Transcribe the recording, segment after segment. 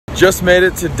Just made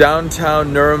it to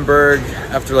downtown Nuremberg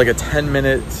after like a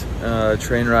 10-minute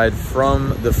train ride from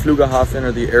the Flughafen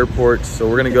or the airport. So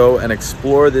we're gonna go and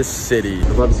explore this city.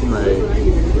 I'm about to see my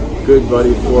good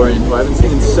buddy Florian, who I haven't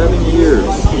seen in 7 years.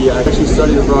 He actually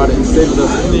studied abroad and stayed with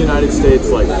us in the United States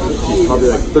like, geez, probably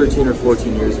like 13 or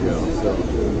 14 years ago. So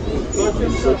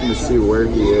I'm just looking to see where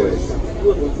he is.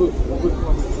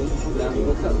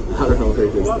 I don't know where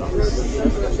he is though.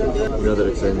 You know that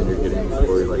excitement you're getting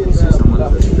before you like see someone,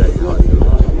 that's exactly how I feel.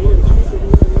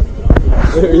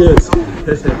 There he is.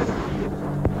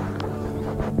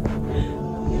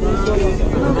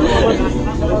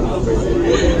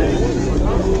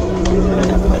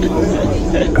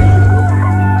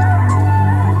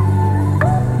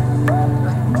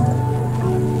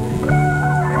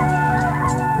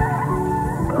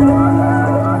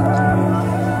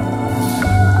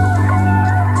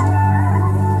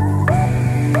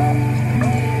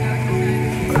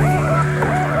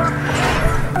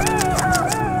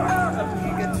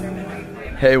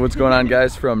 Hey, what's going on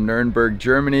guys from Nuremberg,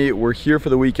 Germany? We're here for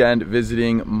the weekend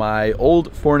visiting my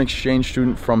old foreign exchange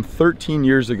student from 13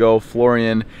 years ago,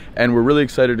 Florian, and we're really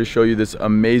excited to show you this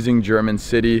amazing German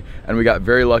city. And we got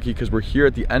very lucky because we're here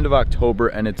at the end of October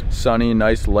and it's sunny,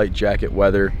 nice light jacket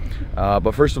weather.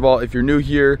 But first of all, if you're new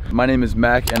here, my name is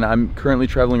Mac and I'm currently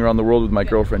traveling around the world with my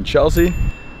girlfriend Chelsea.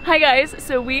 Hi guys,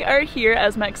 so we are here,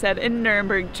 as Max said, in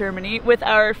Nuremberg, Germany with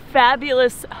our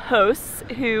fabulous hosts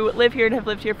who live here and have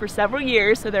lived here for several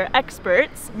years, so they're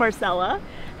experts. Marcella.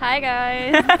 Hi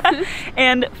guys.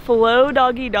 And Flo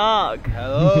Doggy Dog.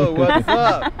 Hello, what's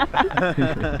up?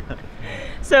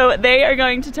 So they are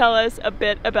going to tell us a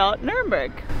bit about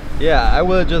Nuremberg. Yeah, I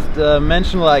will just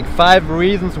mention like 5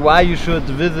 reasons why you should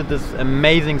visit this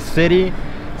amazing city.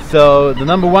 So the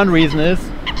number 1 reason is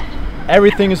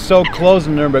everything is so close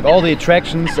in Nuremberg, all the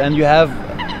attractions, and you have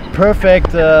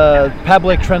perfect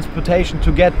public transportation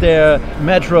to get there.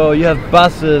 Metro, you have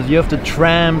buses, you have the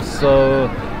trams, so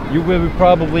you will be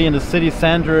probably in the city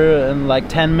center in like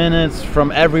 10 minutes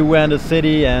from everywhere in the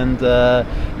city. And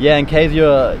yeah, in case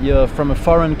you're from a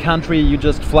foreign country, you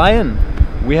just fly in.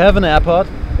 We have an airport,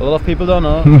 a lot of people don't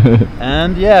know.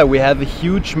 And yeah, we have a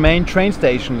huge main train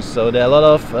station, so there are a lot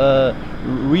of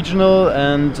regional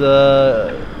and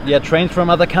yeah, trains from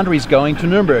other countries going to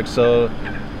Nuremberg, so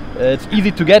it's easy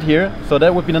to get here. So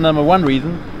that would be the number 1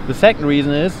 reason. The second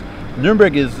reason is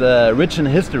Nuremberg is rich in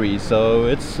history, so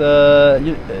it's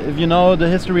if you know the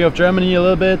history of Germany a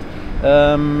little bit,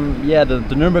 yeah,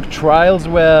 the Nuremberg trials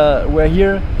were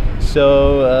here,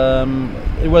 so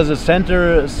it was a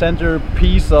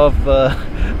centerpiece of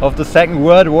the Second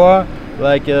World War,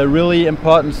 like a really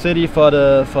important city for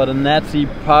the Nazi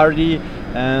party.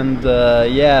 And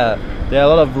yeah, there are a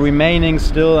lot of remaining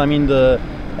still. I mean,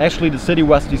 actually the city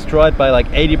was destroyed by like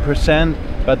 80%,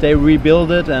 but they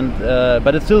rebuilt it, and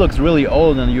but it still looks really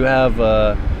old. And you have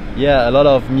yeah, a lot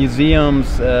of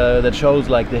museums that shows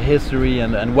like the history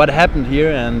and what happened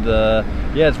here. And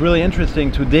yeah, it's really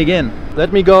interesting to dig in.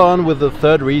 Let me go on with the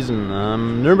third reason.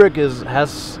 Nuremberg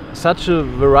has such a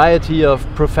variety of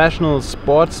professional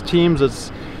sports teams.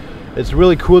 It's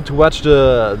really cool to watch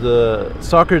the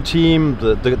soccer team,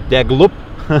 their Club.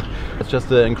 It's just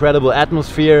an incredible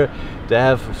atmosphere. They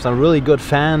have some really good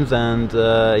fans, and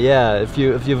yeah, if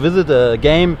you visit a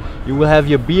game, you will have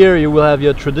your beer, you will have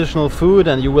your traditional food,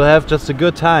 and you will have just a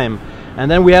good time.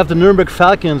 And then we have the Nuremberg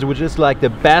Falcons, which is like the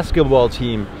basketball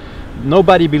team.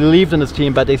 Nobody believed in this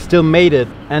team, but they still made it,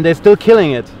 and they're still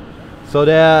killing it. So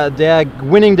they're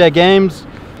winning their games.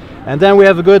 And then we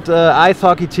have a good ice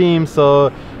hockey team,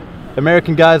 so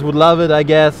American guys would love it, I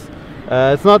guess.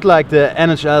 It's not like the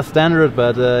NHL standard,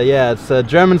 but yeah, it's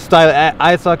German style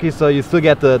ice hockey, so you still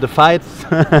get the fights.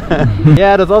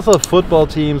 Yeah, there's also a football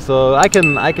team, so I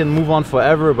can move on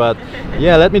forever, but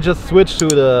yeah, let me just switch to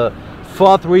the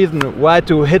 4th reason why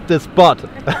to hit this spot.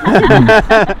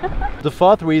 The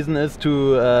 4th reason is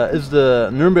the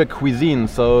Nuremberg cuisine.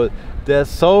 So there's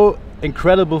so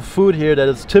incredible food here that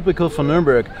is typical for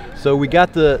Nuremberg. So we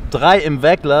got the 3 im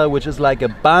Weckler, which is like a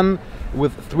bun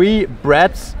with 3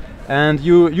 breads, and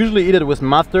you usually eat it with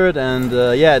mustard, and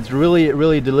yeah, it's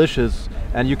really delicious.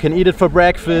 And you can eat it for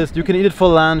breakfast, you can eat it for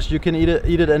lunch, you can eat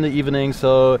it in the evening,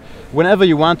 so whenever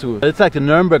you want to. It's like the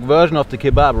Nuremberg version of the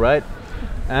kebab, right?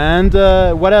 And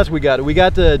what else we got? We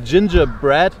got the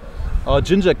gingerbread or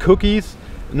ginger cookies.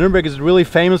 Nuremberg is really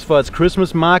famous for its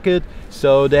Christmas market,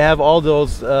 so they have all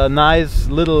those nice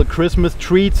little Christmas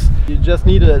treats. You just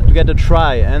need to get a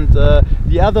try. And the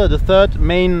 3rd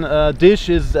main dish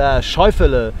is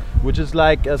Schäufele, which is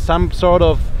like some sort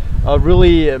of a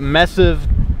really massive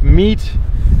meat,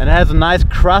 and it has a nice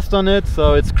crust on it,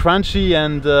 so it's crunchy,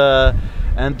 and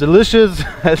and delicious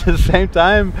at the same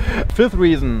time. Fifth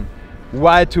reason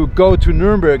why to go to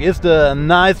Nuremberg is the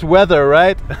nice weather,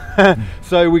 right?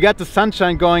 So we got the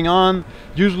sunshine going on.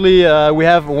 Usually we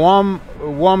have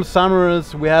warm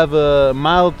summers, we have a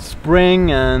mild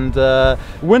spring, and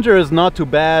winter is not too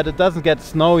bad. It doesn't get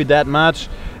snowy that much.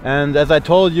 And as I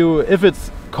told you, if it's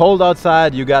cold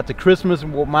outside, you got the Christmas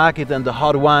market and the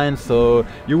hot wine, so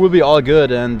you will be all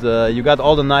good. And you got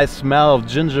all the nice smell of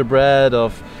gingerbread,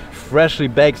 of freshly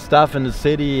baked stuff in the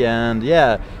city, and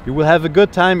yeah, you will have a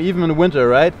good time even in winter,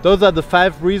 right? Those are the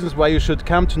 5 reasons why you should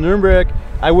come to Nuremberg.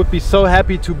 I would be so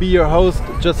happy to be your host.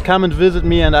 Just come and visit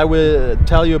me, and I will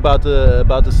tell you about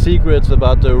the secrets,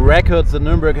 about the records that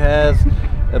Nuremberg has,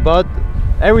 about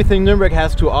everything Nuremberg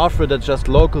has to offer that just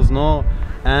locals know.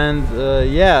 And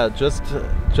yeah,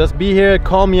 just be here,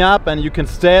 call me up, and you can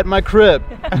stay at my crib.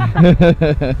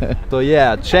 So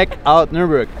yeah, check out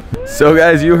Nuremberg. So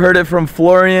guys, you heard it from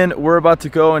Florian. We're about to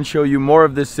go and show you more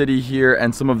of this city here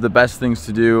and some of the best things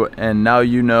to do. And now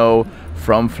you know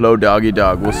from Flo Doggy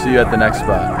Dog. We'll see you at the next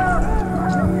spot.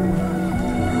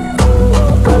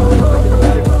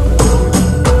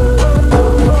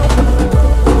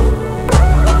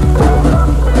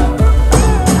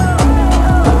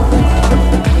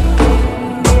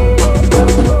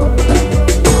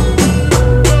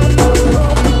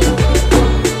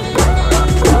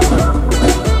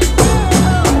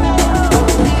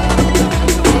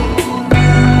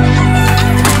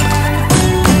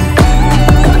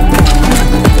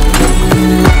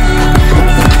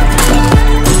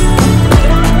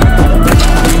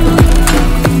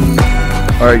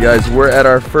 Alright guys, we're at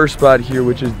our first spot here,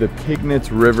 which is the Pignitz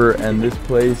River, and this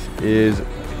place is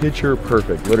picture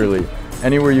perfect, literally.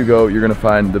 Anywhere you go, you're gonna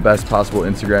find the best possible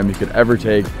Instagram you could ever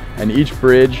take, and each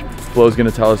bridge, Flo's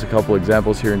gonna tell us a couple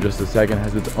examples here in just a second,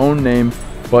 has its own name,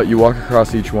 but you walk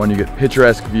across each one, you get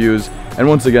picturesque views, and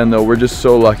once again though, we're just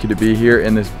so lucky to be here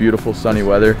in this beautiful sunny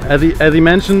weather. As he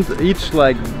mentioned, each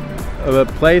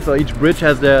place or each bridge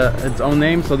has its own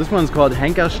name. So this one's called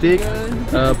Henkersteg,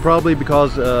 probably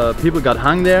because people got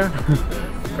hung there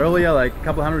earlier, like a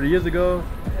couple hundred years ago.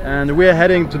 And we're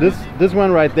heading to this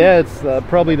one right there. It's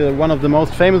probably one of the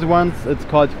most famous ones. It's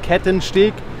called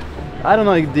Kettensteg. I don't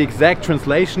know the exact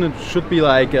translation. It should be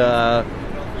like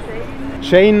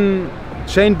chain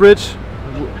bridge.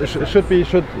 It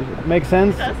should make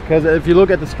sense, because if you look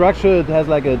at the structure, it has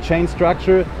like a chain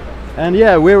structure. And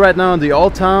yeah, we're right now in the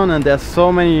old town, and there's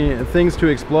so many things to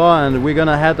explore, and we're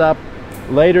gonna head up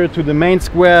later to the main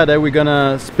square. There we're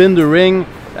gonna spin the ring,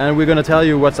 and we're gonna tell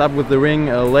you what's up with the ring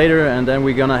later, and then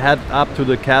we're gonna head up to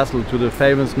the castle, to the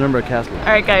famous Nuremberg castle.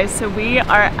 Alright guys, so we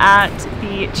are at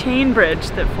the chain bridge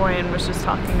that Florian was just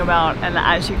talking about, and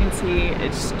as you can see,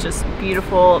 it's just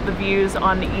beautiful. The views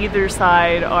on either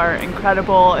side are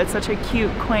incredible. It's such a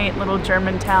cute, quaint little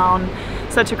German town.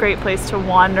 Such a great place to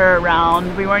wander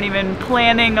around. We weren't even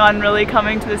planning on really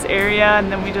coming to this area, and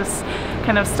then we just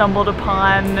kind of stumbled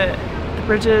upon the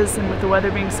bridges, and with the weather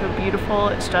being so beautiful,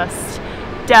 it's just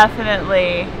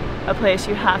definitely a place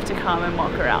you have to come and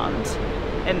walk around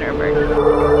in Nuremberg.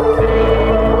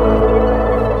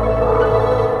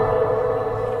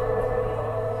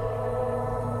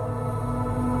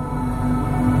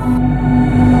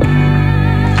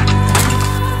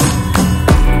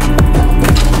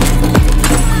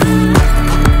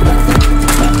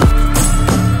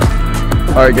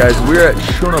 Alright guys, we're at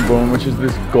Schönebrunn, which is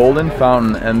this golden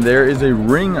fountain, and there is a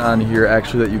ring on here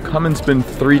actually that you come and spin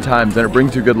 3 times and it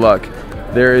brings you good luck.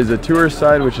 There is a tourist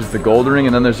side, which is the gold ring,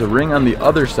 and then there's a ring on the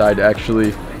other side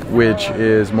actually, which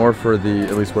is more for the,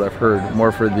 at least what I've heard,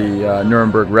 more for the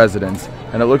Nuremberg residents.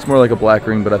 And it looks more like a black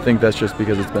ring, but I think that's just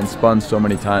because it's been spun so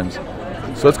many times.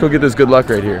 So let's go get this good luck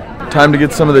right here. Time to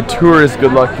get some of the tourist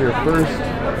good luck here first.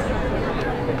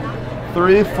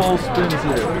 3 full spins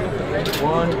here.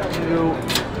 1, 2,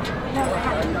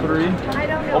 3.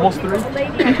 Almost 3?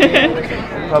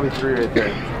 Probably 3 right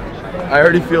there. I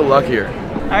already feel luckier.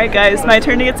 Alright guys, my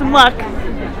turn to get some luck.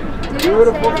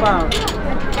 Beautiful fountain.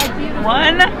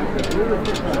 1,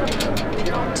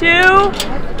 2,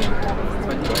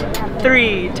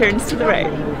 3. Turns to the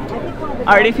right.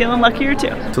 Already feeling luckier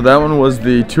too. So that one was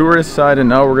the tourist side, and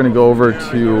now we're going to go over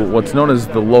to what's known as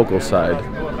the local side.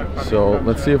 So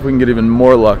let's see if we can get even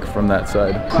more luck from that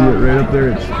side. See it right up there?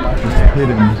 It's just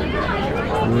hidden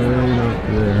right up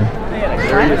there.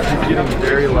 There he is. He's getting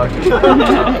very lucky.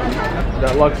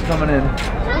 That luck's coming in.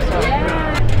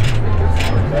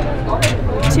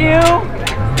 2,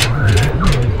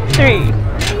 3.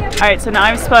 Alright, so now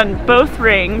I've spun both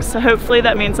rings, so hopefully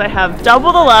that means I have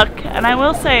double the luck, and I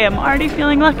will say I'm already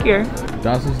feeling luckier.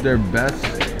 Das ist der best.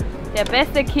 Der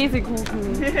beste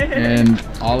Käsekuchen. and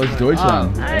alles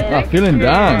Deutschland. Vielen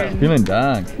Dank, vielen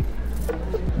Dank.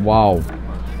 Wow.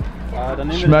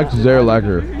 Schmeckt sehr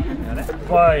lecker.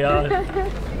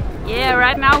 Yeah,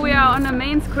 right now we are on the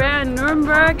main square in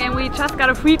Nuremberg and we just got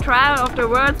a free trial of the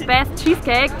world's best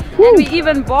cheesecake. And we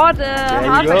even bought a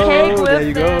half a cake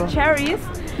with cherries.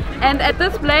 And at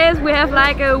this place we have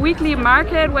like a weekly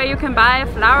market where you can buy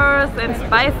flowers and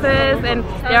spices, and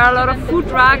there are a lot of food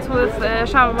trucks with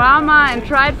shawarma and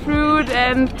dried fruit,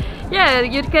 and yeah,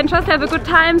 you can just have a good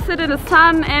time, sit in the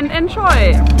sun and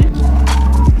enjoy.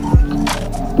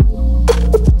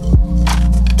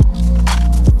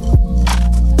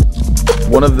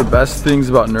 One of the best things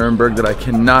about Nuremberg that I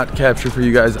cannot capture for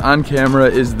you guys on camera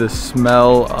is the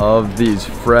smell of these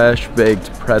fresh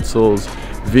baked pretzels,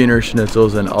 Wiener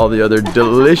Schnitzels, and all the other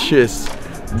delicious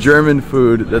German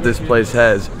food that this place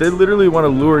has. They literally want to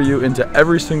lure you into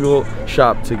every single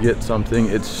shop to get something.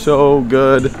 It's so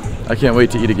good. I can't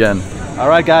wait to eat again.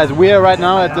 Alright guys, we are right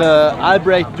now at the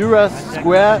Albrecht Dürer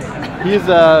Square. He's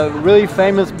a really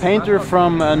famous painter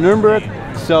from Nuremberg.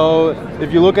 So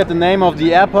if you look at the name of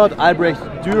the airport, Albrecht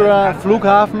Dürer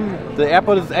Flughafen, the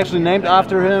airport is actually named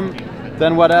after him.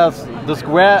 Then what else? The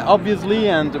square, obviously,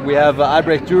 and we have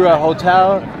Albrecht Dürer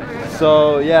Hotel.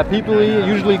 So yeah, people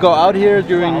usually go out here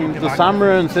during the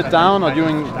summer and sit down, or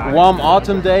during warm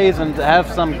autumn days and have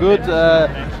some good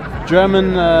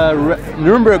German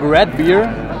Nuremberg red beer.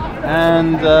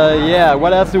 And yeah,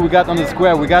 what else do we got on the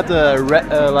square? We got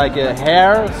like a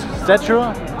hare statue,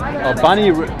 or bunny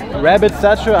rabbit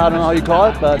statue, I don't know how you call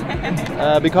it, but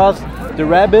because the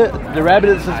rabbit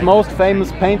is his most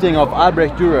famous painting of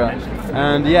Albrecht Dürer.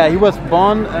 And yeah, he was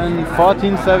born in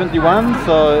 1471,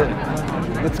 so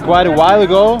it's quite a while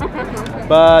ago.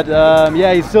 But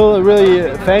yeah, he's still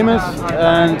really famous,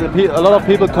 and a lot of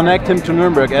people connect him to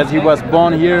Nuremberg as he was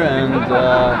born here.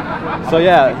 And so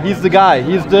yeah, he's the guy,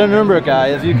 he's the Nuremberg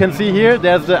guy. As you can see here,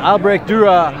 there's the Albrecht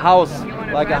Dürer house,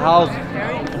 like a house.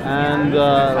 And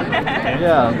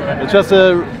yeah, it's just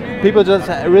people just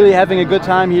really having a good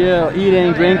time here,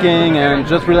 eating, drinking, and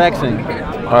just relaxing.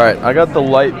 Alright, I got the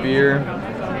light beer,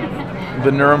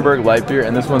 the Nuremberg light beer,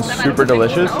 and this one's super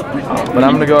delicious. But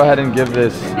I'm gonna go ahead and give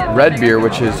this red beer,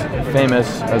 which is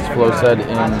famous, as Flo said,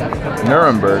 in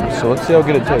Nuremberg. So let's see how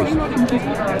good it tastes.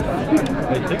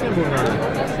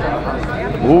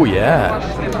 Ooh, yeah.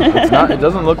 It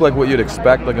doesn't look like what you'd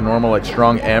expect, like a normal, like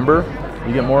strong amber.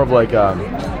 You get more of like a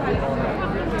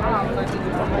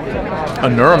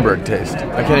Nuremberg taste.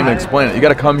 I can't even explain it. You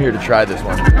gotta come here to try this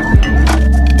one.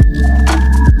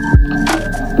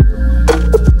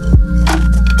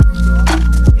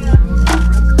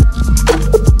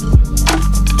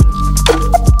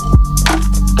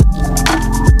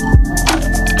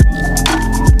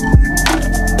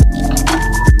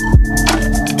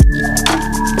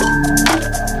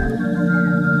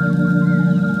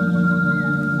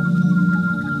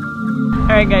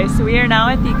 Alright guys, so we are now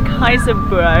at the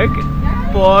Kaiserburg,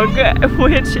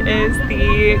 which is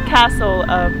the castle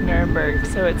of Nuremberg.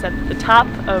 So it's at the top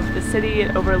of the city,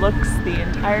 it overlooks the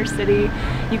entire city.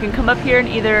 You can come up here and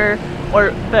either,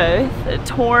 or both,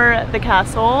 tour the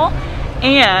castle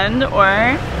and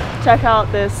or check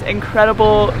out this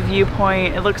incredible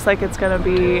viewpoint. It looks like it's gonna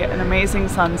be an amazing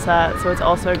sunset, so it's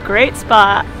also a great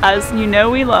spot. As you know,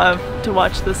 we love to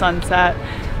watch the sunset.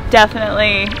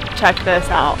 Definitely check this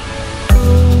out.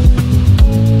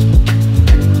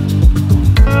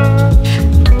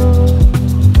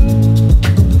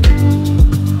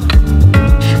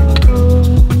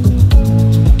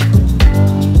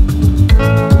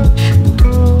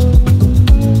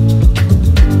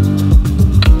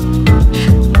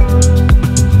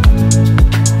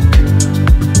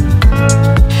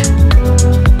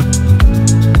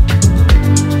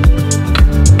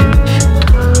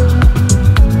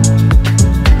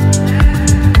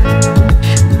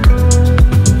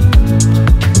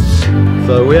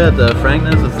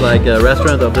 Frankness, it's like a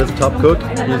restaurant of this top cook.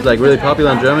 He's like really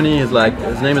popular in Germany. He's like,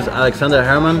 his name is Alexander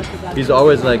Herrmann. He's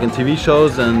always like in TV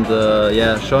shows and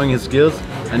yeah, showing his skills.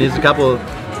 And he has a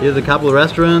couple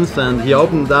restaurants, and he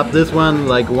opened up this one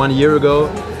like 1 year ago.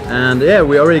 And yeah,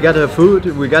 we already got our food.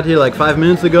 We got here like 5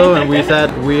 minutes ago, and we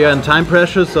said we are in time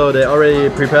pressure, so they already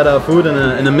prepared our food in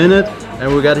a minute.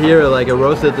 And we got here like a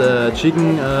roasted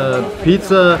chicken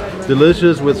pizza,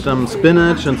 delicious, with some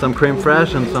spinach and some creme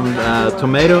fraiche and some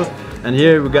tomato. And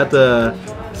here we got the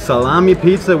salami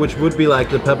pizza, which would be like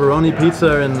the pepperoni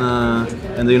pizza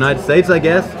in the United States, I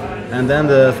guess. And then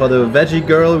for the veggie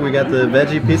girl, we got the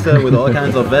veggie pizza with all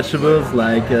kinds of vegetables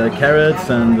like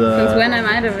carrots and. Since when am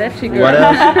I the veggie girl? What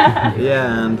else?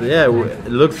 Yeah, and yeah,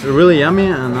 it looks really yummy.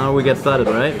 And now we get started,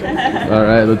 right? All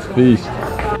right, let's feast.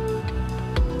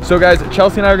 So guys,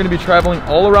 Chelsea and I are going to be traveling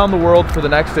all around the world for the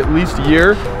next at least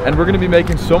year, and we're going to be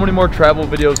making so many more travel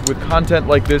videos with content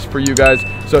like this for you guys.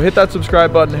 So hit that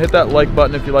subscribe button, hit that like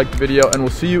button if you liked the video, and we'll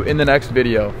see you in the next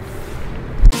video.